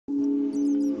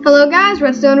Hello guys,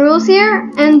 Redstone Rules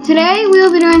here, and today we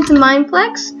will be doing some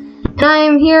Mineplex, and I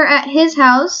am here at his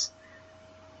house.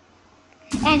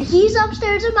 And he's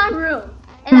upstairs in my room,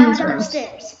 and I'm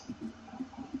downstairs.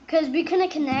 Because we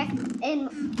couldn't connect in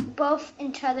both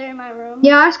each other in my room.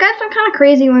 Yeah, our Skypes are kind of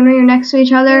crazy when we're next to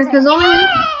each other, because It only...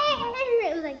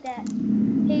 was like that.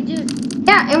 Hey dude.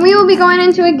 Yeah, and we will be going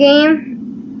into a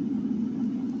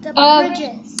game. The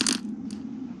bridges.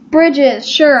 Bridges,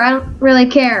 sure, I don't really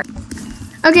care.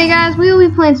 Okay guys, we will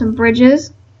be playing some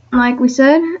bridges, like we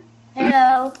said.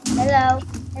 Hello.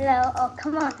 Oh,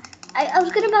 come on. I was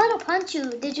about to punch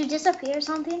you. Did you disappear or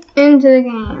something? Into the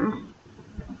game.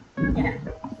 Yeah.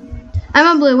 I'm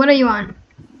on blue, what are you on?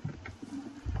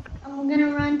 I'm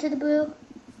gonna run to the blue.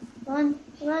 Run.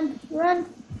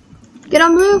 Get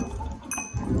on blue.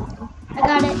 I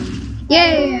got it.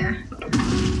 Yeah.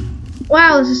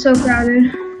 Wow, this is so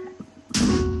crowded.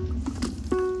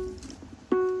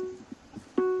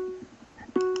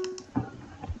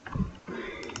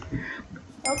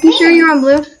 Okay. You sure you're on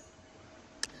blue?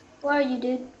 Where are you,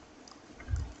 dude?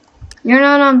 You're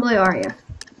not on blue, are you?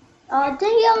 Oh,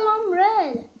 damn, I'm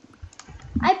red.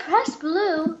 I pressed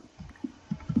blue.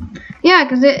 Yeah,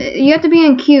 because you have to be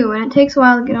in queue, and it takes a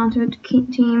while to get onto a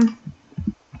team.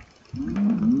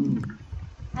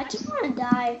 I just want to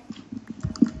die.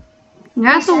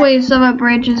 That's a waste of a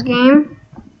bridges game.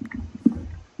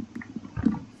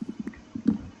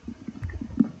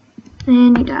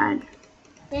 And you died.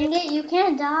 Dang it, you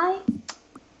can't die.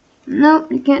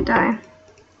 Nope, you can't die.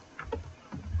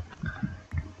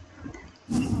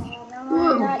 Oh,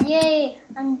 no, I died. Yay,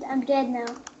 I'm dead now.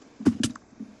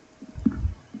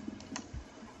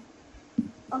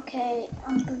 Okay,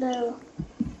 I'm blue.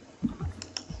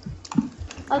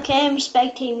 Okay, I'm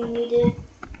spectating you, dude.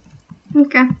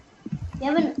 Okay.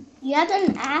 You have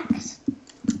an axe,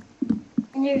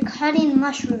 and you're cutting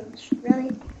mushrooms.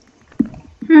 Really?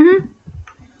 Mm-hmm.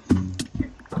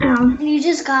 Ow. And you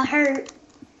just got hurt.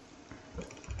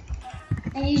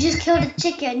 And you just killed a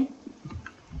chicken.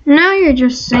 Now you're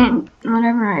just saying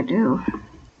whatever I do.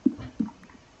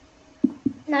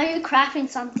 Now you're crafting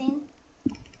something.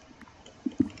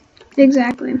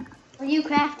 Exactly. What are you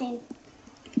crafting?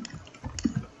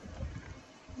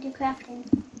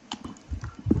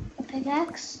 A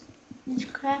pickaxe? Did you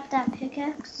craft that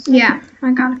pickaxe? Yeah,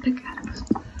 I got a pickaxe.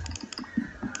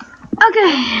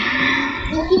 Okay.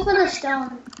 Thank you for the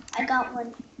stone. I got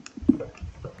one.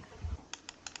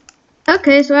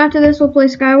 Okay, so after this we'll play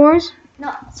Sky Wars.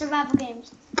 No, survival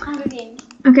games. Hunger games.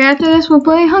 Okay, after this we'll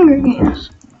play Hunger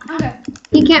Games. Hunger.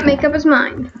 He can't make up his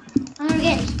mind. Hunger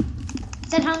games. I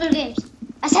said Hunger games.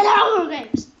 I said Hunger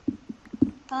games.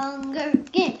 Hunger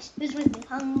games. Who's with me?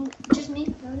 Just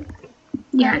me? Really?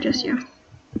 Yeah, just you.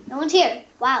 No one's here.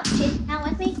 Wow. She's not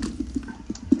with me?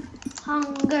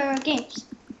 Hunger games.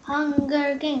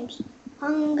 Hunger games.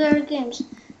 Hunger games.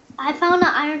 I found an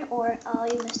iron ore. Oh,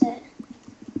 you missed it.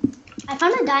 I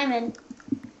found a diamond.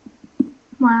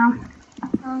 Wow.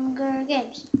 Hunger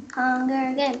games.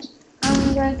 Hunger games.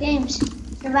 Hunger games.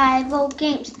 Survival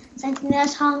games. Something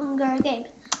that's Hunger games.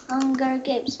 Hunger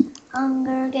games.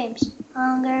 Hunger games.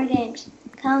 Hunger games.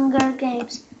 Hunger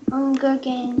games. Hunger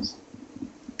games.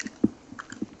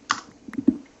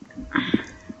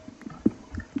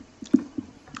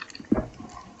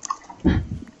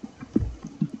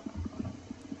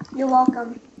 You're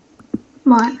welcome.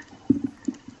 What?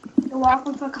 You're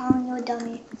welcome for calling you a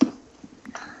dummy.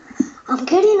 I'm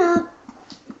getting up.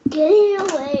 Getting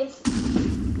away.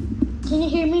 Can you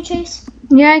hear me, Chase?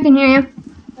 Yeah, I can hear you.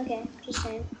 Okay, just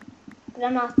saying. But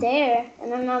I'm not there,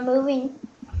 and I'm not moving.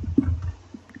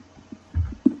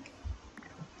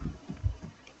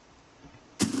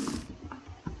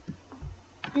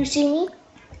 You see me?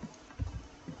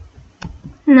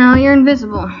 No, you're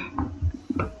invisible.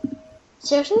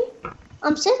 Seriously?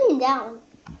 I'm sitting down.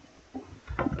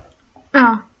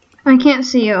 Oh, I can't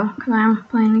see you because I'm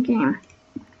playing the game.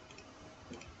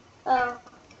 Oh,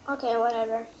 okay,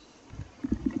 whatever.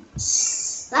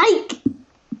 Psych!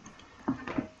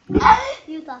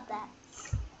 You thought that.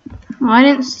 Well, I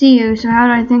didn't see you, so how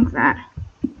did I think that?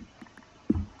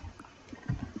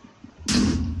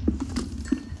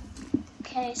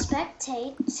 Okay,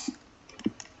 spectate.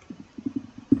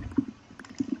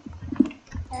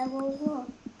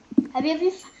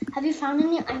 Have you found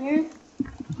any iron?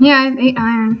 Yeah, I have 8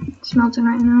 iron. Smelting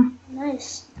right now.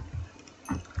 Nice.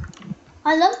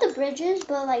 I love the bridges,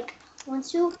 but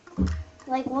once you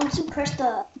press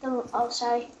the oh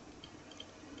sorry.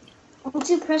 Once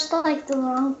you press the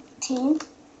wrong team,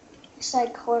 it's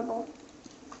horrible.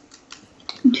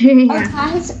 Yeah. Oh,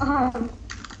 guys,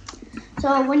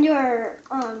 so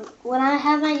when I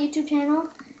have my YouTube channel,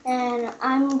 and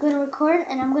I'm gonna record,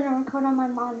 and I'm gonna record on my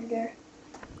monitor.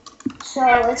 So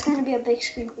it's gonna be a big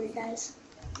screen for you guys.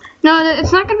 No,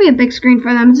 it's not gonna be a big screen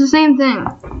for them. It's the same thing.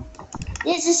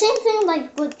 It's the same thing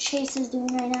like what Chase is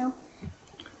doing right now.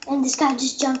 And this guy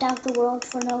just jumped out the world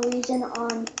for no reason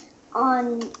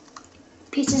on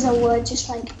pieces of wood, just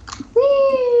like,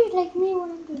 wee, like me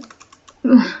when I'm doing.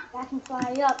 I can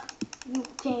fly up, you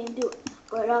can't do it,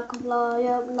 but I can fly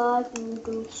up like you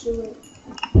do it.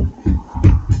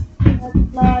 I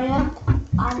can fly up,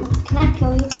 can I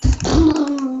kill you?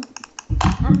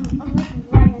 I'm looking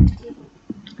right next to you.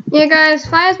 Yeah, guys,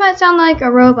 Fayez might sound like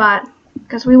a robot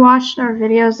because we watched our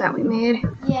videos that we made.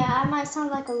 Yeah, I might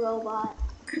sound like a robot.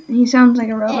 He sounds like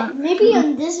a robot. Maybe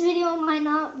in this video it might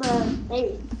not, but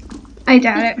maybe. I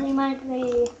doubt it. We might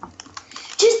be.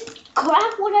 Just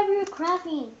craft whatever you're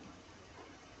crafting.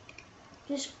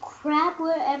 Just crap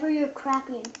wherever you're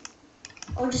crapping.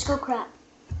 Or just go crap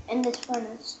in this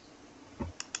furnace.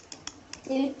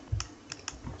 Dude,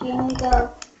 do you need to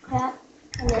go crap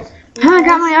in this? I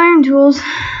got my iron tools.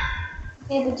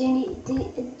 Okay, but do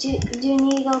you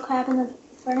need to go crap in the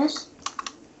furnace?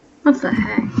 What the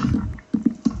heck?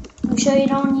 You sure you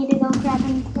don't need to go crap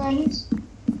in the furnace?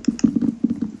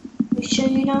 You sure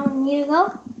you don't need to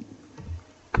go?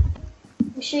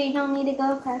 You sure you don't need to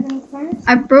go crap in the furnace?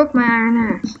 I broke my iron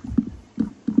axe.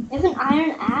 You have an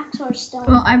iron axe or stone?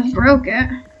 Well, I broke it.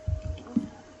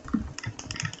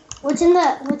 What's in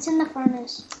the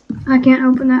furnace? I can't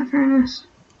open that furnace.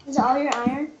 Is it all your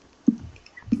iron?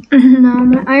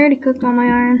 No, I already cooked all my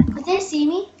iron. Did they see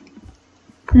me?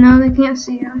 No, they can't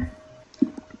see you.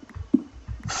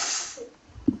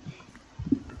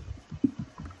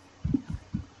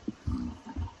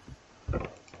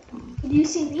 Did you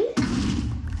see me?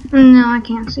 No, I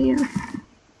can't see you.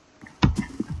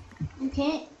 You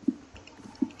can't?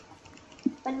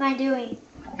 What am I doing?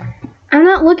 I'm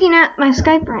not looking at my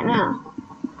Skype right now.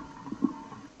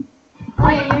 Oh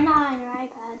yeah, you're not on your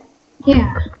iPad.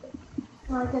 Yeah.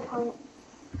 Oh, good point.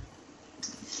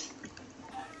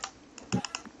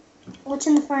 What's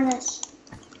in the furnace?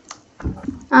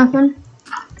 Nothing.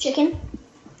 Chicken?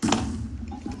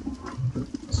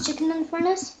 Is chicken in the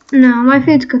furnace? No, my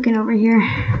food's cooking over here.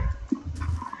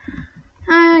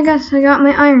 I guess I got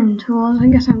my iron tools. I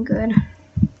guess I'm good.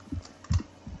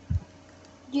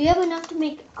 Do you have enough to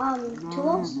make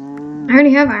tools? I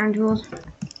already have iron tools.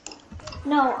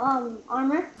 No,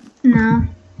 armor? No.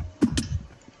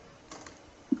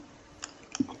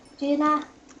 Do you not?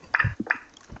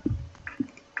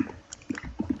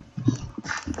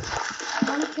 I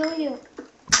want to kill you.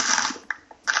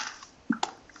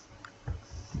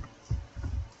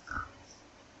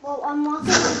 Well, I'm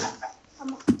walking.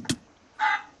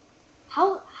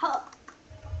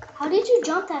 How did you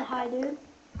jump that high, dude?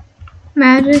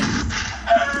 Magic.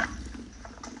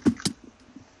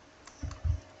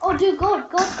 Oh, dude, gold,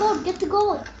 get the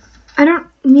gold. I don't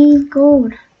need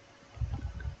gold.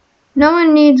 No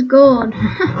one needs gold.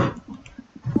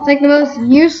 It's like the most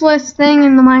useless thing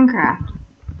in the Minecraft.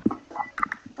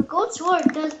 The gold sword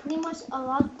does pretty much a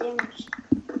lot of damage.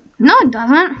 No, it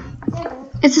doesn't. Yeah, it does.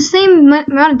 It's the same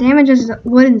amount of damage as a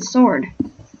wooden sword.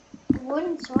 A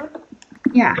wooden sword?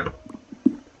 Yeah.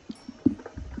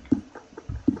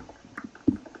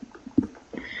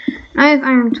 I have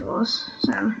iron tools,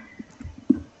 so.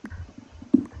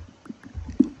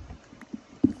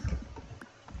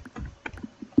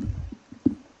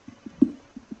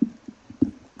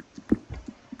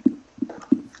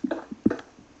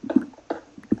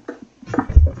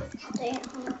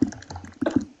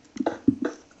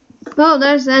 Oh,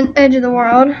 there's the edge of the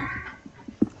world.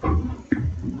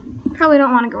 Probably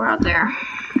don't want to go out there.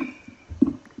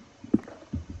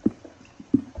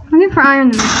 Looking for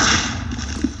iron.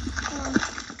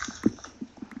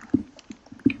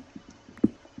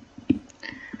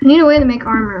 I need a way to make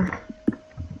armor.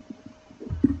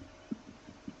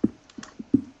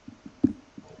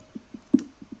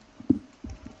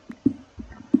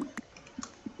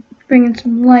 Bringing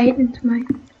some light into my...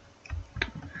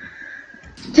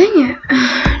 Dang it!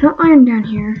 No iron down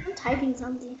here. I'm typing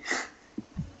something.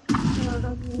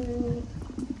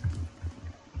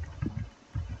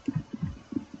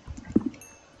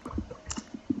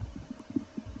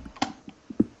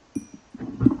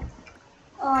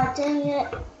 Oh, dang it.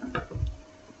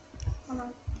 Hold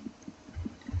on.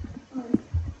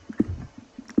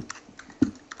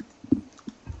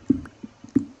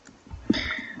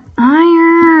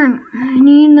 Iron! I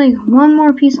need like one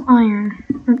more piece of iron.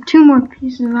 Or 2 more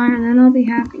pieces of iron, then I'll be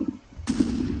happy.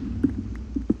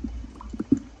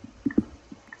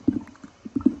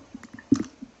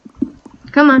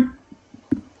 Come on.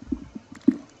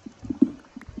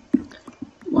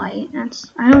 light.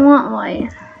 I don't want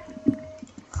light.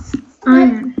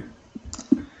 Iron.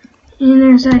 And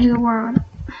there's the edge of the world.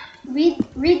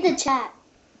 Read the chat.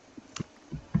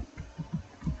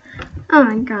 Oh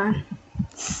my god.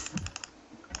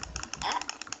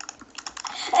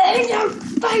 In your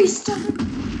face!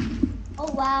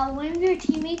 Oh wow, one of your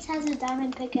teammates has a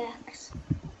diamond pickaxe.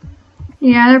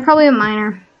 Yeah, they're probably a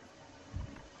miner.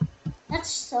 That's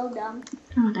so dumb.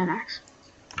 I want that axe.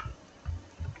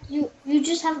 You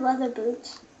just have leather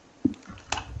boots.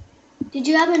 Did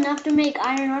you have enough to make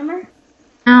iron armor?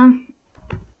 No.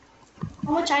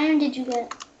 How much iron did you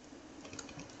get?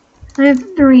 I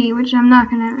have 3, which I'm not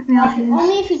gonna be able to use.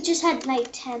 Only if you just had like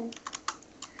 10.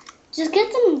 Just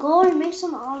get some gold and make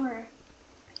some armor.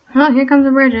 Oh, here comes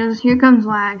the bridges. Here comes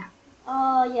lag.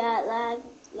 Oh yeah, lag.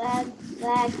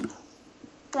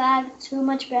 Too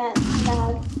much lag.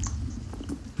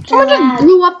 Someone just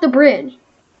blew up the bridge.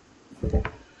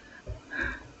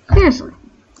 Seriously.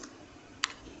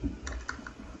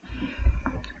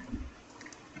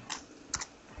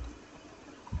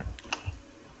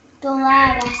 The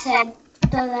lag, I said.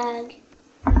 The lag.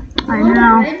 I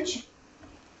know. Bridge?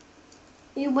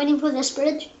 Are you waiting for this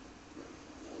bridge?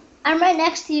 I'm right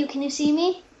next to you. Can you see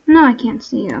me? No, I can't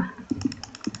see you.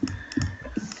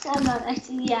 I'm not next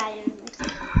to you. Yeah, you're next to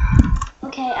me.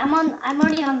 Okay, I'm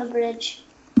already on the bridge.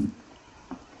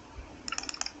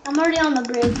 I'm already on the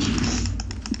bridge.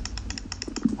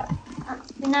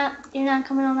 You're not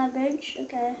coming on that bridge?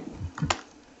 Okay.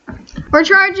 We're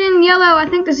charging yellow. I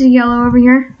think this is yellow over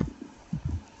here.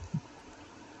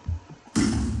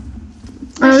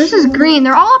 Oh, this is green.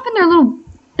 They're all up in their little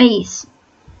base.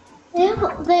 They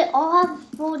all have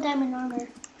full diamond armor.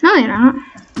 No, they don't.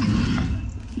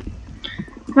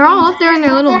 They're all up there in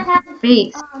their little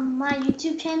base. My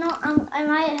YouTube channel. I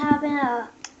might have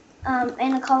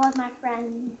in a call with my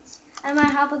friends. I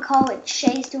might have a call with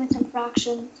Shay's doing some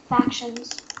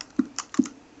factions.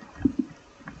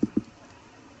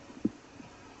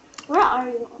 Where are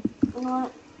you?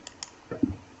 What?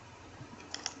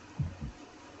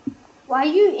 Why are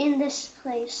you in this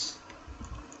place?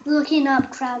 Looking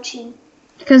up, crouching.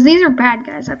 Because these are bad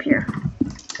guys up here.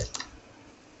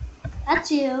 That's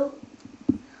you.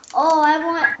 Oh, I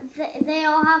want. They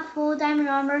all have full diamond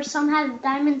armor. Some have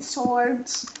diamond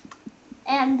swords,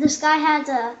 and this guy has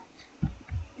a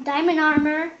diamond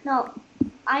armor. No,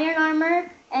 iron armor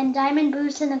and diamond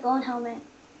boots and a gold helmet.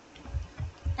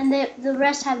 And the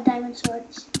rest have diamond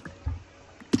swords.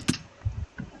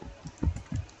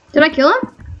 Did I kill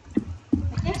him?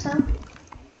 I think so.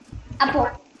 Apple.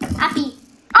 Happy.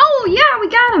 Oh, yeah, we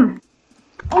got him.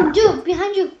 Oh, dude,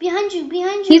 behind you.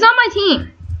 He's on my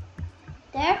team.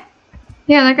 There?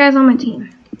 Yeah, that guy's on my team.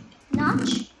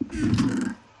 Notch?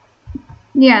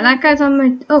 Yeah, that guy's on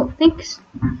my... Oh, thanks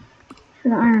for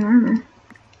the iron armor.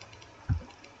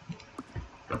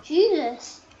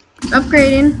 Jesus.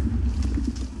 Upgrading.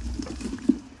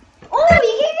 Oh,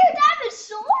 you gave your diamond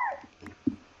sword?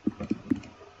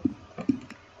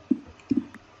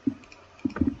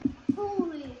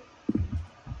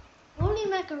 Holy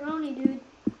macaroni, dude.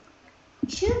 You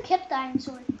should have kept the iron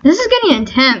sword. This is getting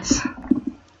intense.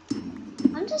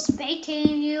 I'm just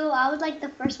spectating you. I was like the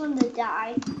first one to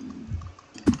die.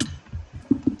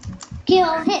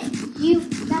 Kill him.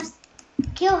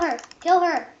 Kill her. Kill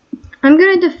her. I'm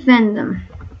gonna defend them.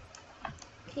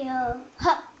 Kill.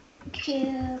 Ha.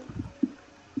 Kill.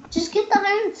 Just get the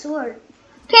iron sword.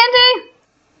 TNT!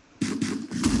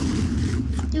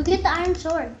 You get the iron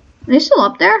sword. Are they still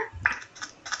up there?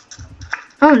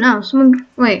 Oh no, someone...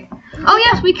 Wait. Oh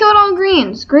yes, we killed all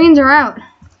greens. Greens are out.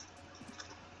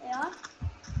 They are?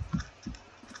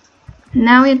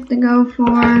 Now we have to go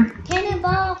for...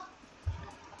 Cannonball.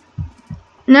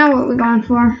 Now what are we going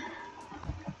for?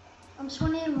 I'm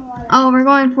swimming in water. Oh, we're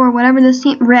going for whatever this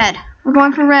team... Red. We're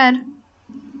going for red.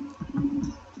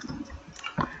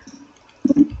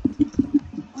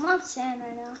 I'm on sand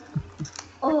right now.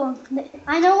 Oh,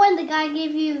 I know when the guy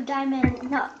gave you diamond.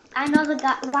 No, I know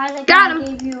why the guy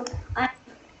gave you.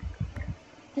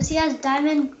 Because he has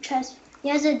diamond chest. He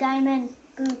has a diamond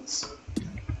boots.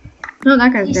 No,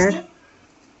 that guy's dead.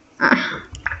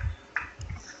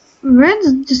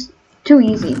 Red's just too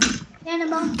easy.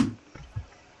 Cannonball.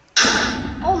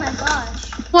 Oh my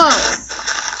gosh. Whoa.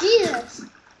 Jesus.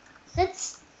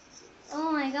 That's.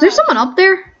 Oh my god. Is there someone up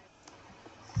there?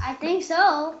 I think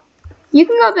so. You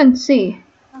can go up and see.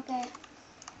 Okay.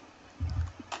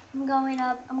 I'm going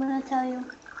up. I'm gonna tell you.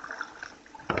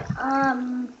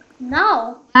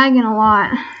 No. Lagging a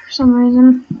lot for some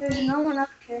reason. There's no one up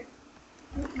here.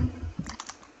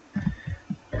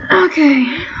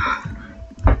 Okay.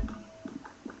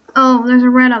 Oh, there's a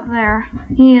red up there.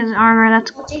 He has armor.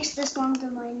 That's. It takes this long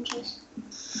to mine just.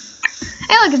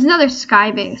 Hey, look, it's another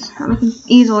sky base that we can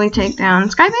easily take down.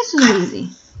 Sky bases are easy.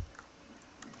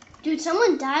 Dude,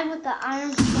 someone died with the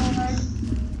iron sword.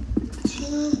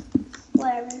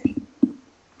 Whatever.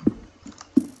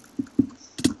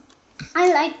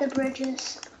 I like the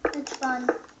bridges. It's fun.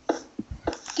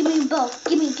 Give me a bow.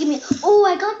 Give me. Oh,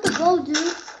 I got the bow,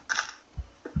 dude.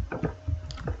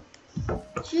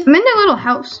 Shoot. I'm in their little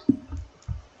house.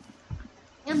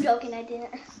 I'm joking, I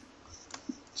didn't.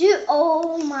 Dude,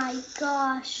 oh my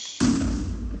gosh.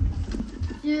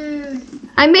 Dude.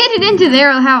 I made it into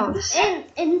their house. And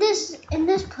in this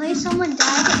place, someone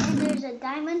died, and there's a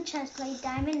diamond chestplate,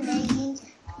 diamond leggings,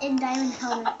 and diamond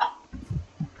helmet.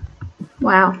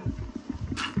 Wow.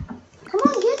 Come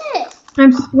on, get it.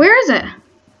 Where is it?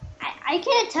 I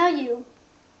can't tell you.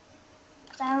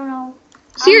 I don't know.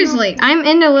 Seriously, I'm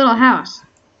in the little house.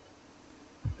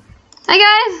 Hi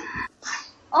guys.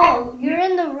 Oh, you're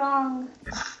in the wrong.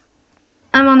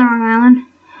 I'm on the wrong island.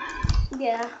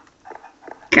 Yeah.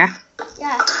 Okay.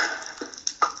 Yeah.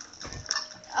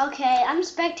 Okay, I'm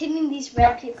spectating these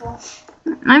red people.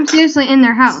 I'm seriously in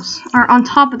their house, or on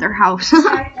top of their house.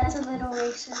 Sorry, that's a little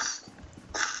racist.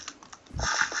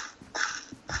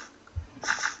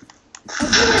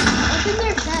 Open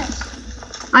their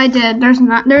chest. I did.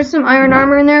 There's some iron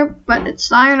armor in there, but it's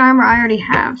the iron armor I already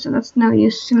have, so that's no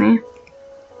use to me.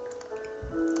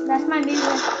 That's my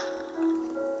music.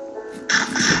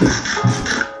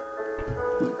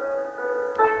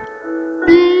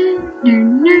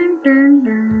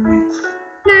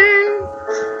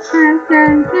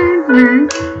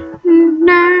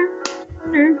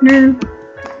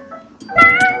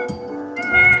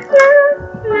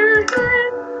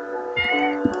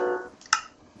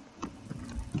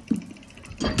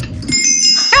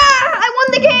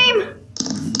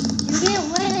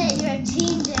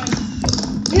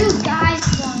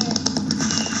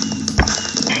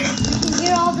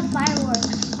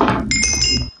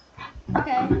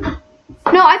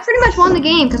 Won the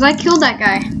game because I killed that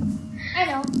guy. I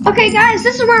know. Okay, guys,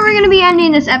 this is where we're going to be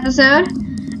ending this episode.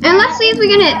 And let's see if we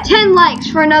can hit 10 likes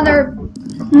for another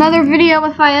video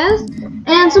with Fayez.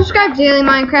 And subscribe to daily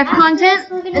Minecraft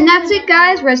content. And that's it,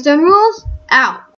 guys. Redstone rules out.